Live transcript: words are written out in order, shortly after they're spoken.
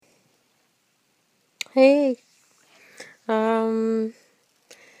Hey, um,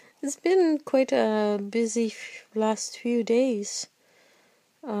 it's been quite a busy last few days.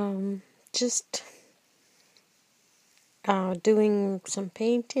 Just doing some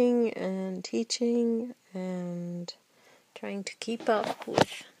painting and teaching and trying to keep up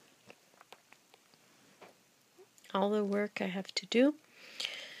with all the work I have to do.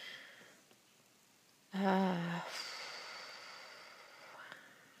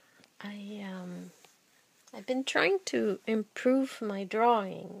 I've been trying to improve my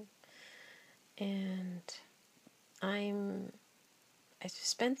drawing, and I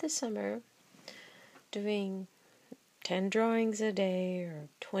spent the summer doing 10 drawings a day or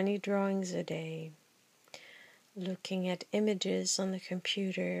 20 drawings a day, looking at images on the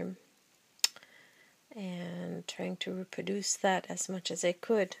computer and trying to reproduce that as much as I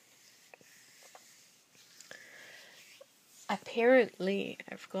could. Apparently,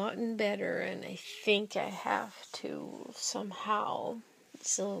 I've gotten better, and I think I have to somehow.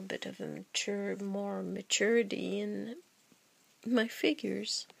 It's a little bit of more maturity in my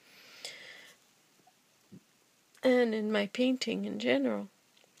figures and in my painting in general.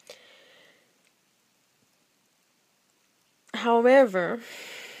 However,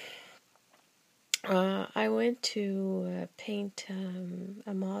 I went to paint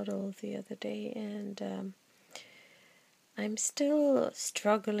a model the other day, and I'm still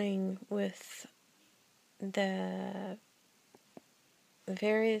struggling with the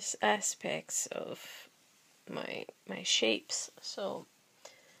various aspects of my shapes. So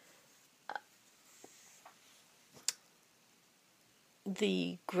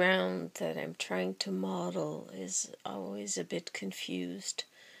the ground that I'm trying to model is always a bit confused,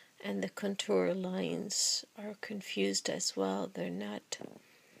 and the contour lines are confused as well. They're not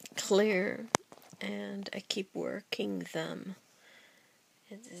clear, and I keep working them.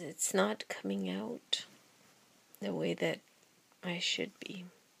 It's not coming out the way that I should be.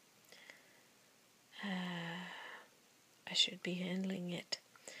 I should be handling it.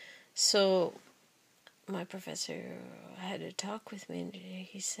 So my professor had a talk with me, and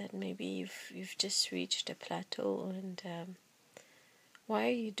he said, maybe you've just reached a plateau, and why are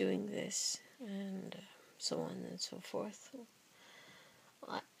you doing this, and so on and so forth.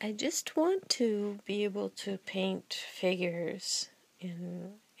 I just want to be able to paint figures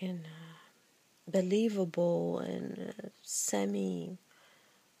in believable and semi,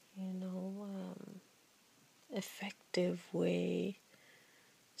 effective way.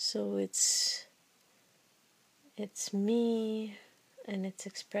 So it's me, and it's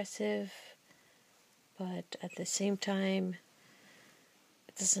expressive, but at the same time,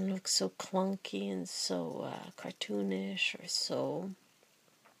 it doesn't look so clunky and so cartoonish or so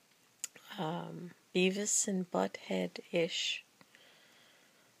Beavis and Butthead-ish.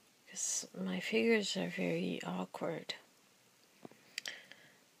 Because my figures are very awkward.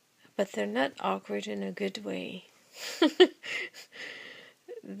 But they're not awkward in a good way.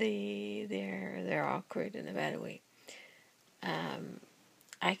 They're awkward in a bad way.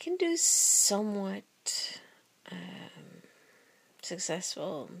 I can do somewhat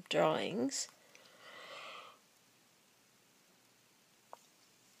successful drawings.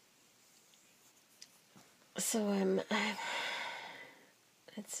 So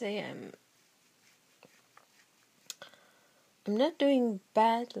let's say I'm not doing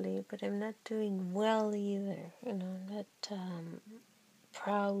badly, but I'm not doing well either. I'm not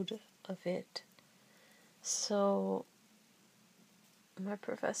proud of it. So my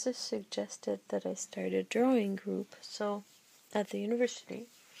professor suggested that I start a drawing group. So at the university,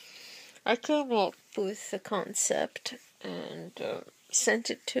 I came up with the concept and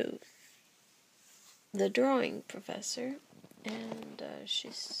sent it to the drawing professor, and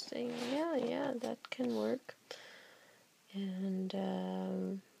she's saying, yeah, that can work.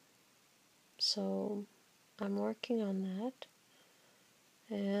 And so I'm working on that,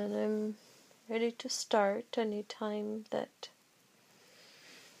 and I'm ready to start anytime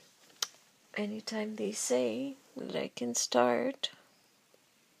they say that I can start,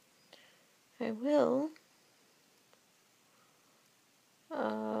 I will.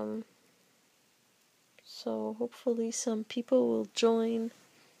 So hopefully some people will join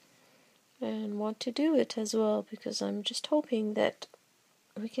and want to do it as well, because I'm just hoping that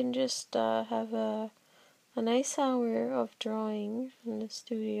we can just have a nice hour of drawing in the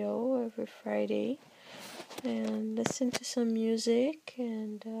studio every Friday, and listen to some music,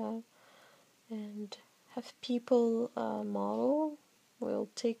 and have people model. We'll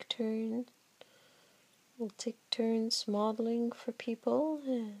take turns modeling for people,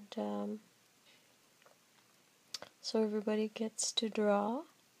 and so everybody gets to draw.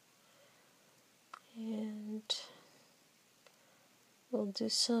 and we'll do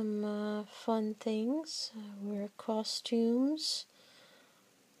some fun things, wear costumes,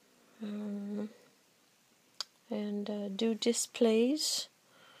 and do displays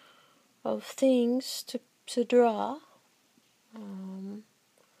of things to draw,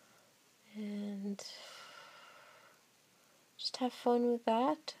 and just have fun with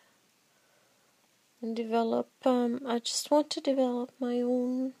that, and develop, I just want to develop my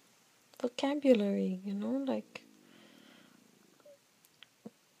own vocabulary, like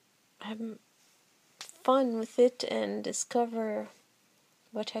have fun with it and discover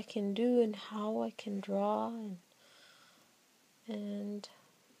what I can do and how I can draw, and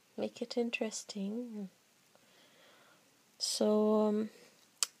make it interesting. So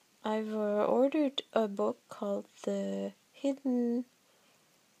I've ordered a book called The Hidden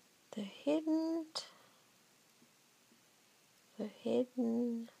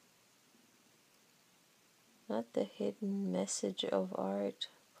not the hidden message of art,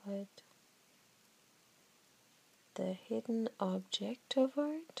 but the hidden object of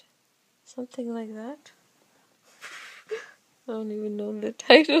art, something like that. I don't even know the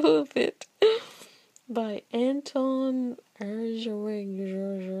title of it. By Anton Erjeweg.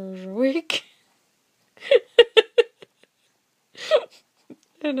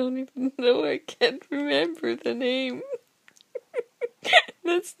 I don't even know, I can't remember the name.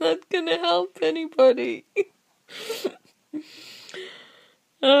 That's not gonna help anybody.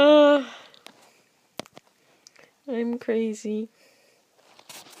 I'm crazy.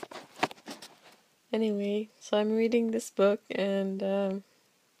 Anyway, so I'm reading this book, and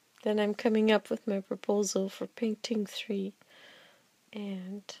then I'm coming up with my proposal for painting 3,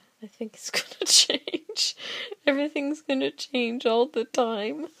 and I think it's gonna change. Everything's gonna change all the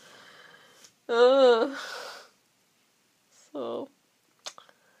time. So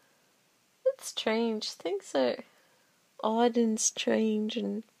it's strange. Things are odd and strange,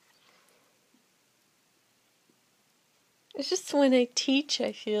 and it's just when I teach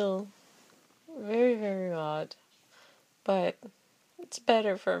I feel very, very odd. But it's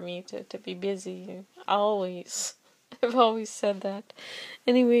better for me to be busy. Always. I've always said that.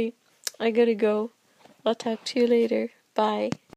 Anyway, I gotta go. I'll talk to you later. Bye.